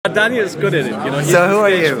Daniel is good at it. You know. He's So who are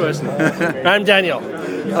a stage you? person. I'm Daniel.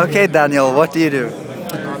 Okay, Daniel, what do you do?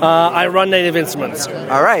 I run Native Instruments.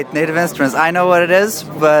 All right, Native Instruments. I know what it is,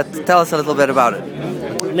 but tell us a little bit about it.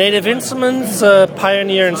 Native Instruments,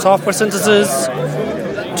 pioneer in software synthesis.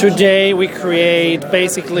 Today we create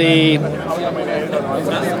basically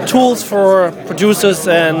tools for producers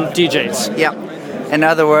and DJs. Yeah. In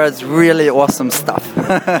other words, really awesome stuff, which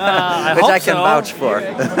I can vouch for.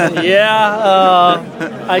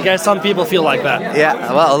 I guess some people feel like that.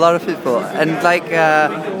 Yeah, well, a lot of people. And like,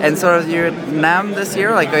 and sort of you're at NAMM this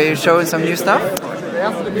year. Like, are you showing some new stuff?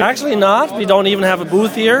 Actually not. We don't even have a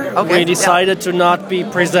booth here. Okay, we decided to not be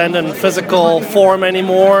present in physical form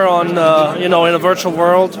anymore on, in a virtual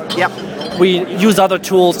world. Yep. We use other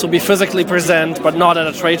tools to be physically present, but not at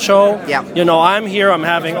a trade show. Yeah. I'm here, I'm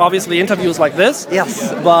having obviously interviews like this.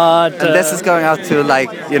 Yes. But... and this is going out to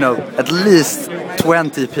at least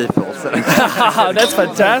 20 people. So. That's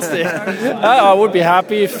fantastic. I would be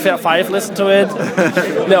happy if 5 listen to it.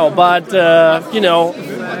 No, but,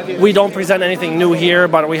 we don't present anything new here,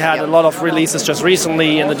 but we had a lot of releases just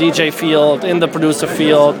recently in the DJ field, in the producer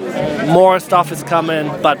field. More stuff is coming,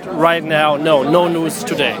 but right now, no news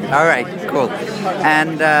today. All right, cool.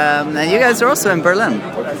 And you guys are also in Berlin,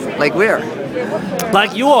 like we are.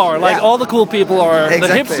 Like you are, all the cool people are.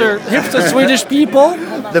 Exactly. The hipster Swedish people.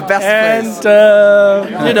 The best place.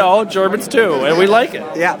 And, Germans too, and we like it.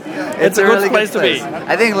 Yeah. It's a really good place to be.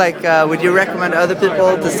 I think, would you recommend other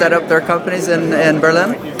people to set up their companies in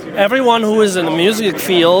Berlin? Everyone who is in the music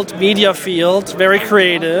field, media field, very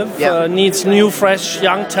creative, needs new, fresh,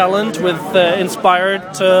 young talent with inspired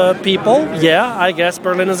people. Yeah, I guess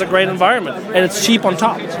Berlin is a great environment, and it's cheap on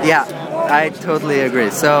top. Yeah, I totally agree.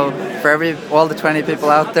 So for all the 20 people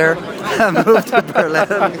out there, move to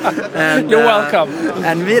Berlin. And, you're welcome.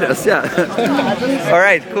 And meet us, yeah. All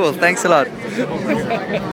right, cool. Thanks a lot.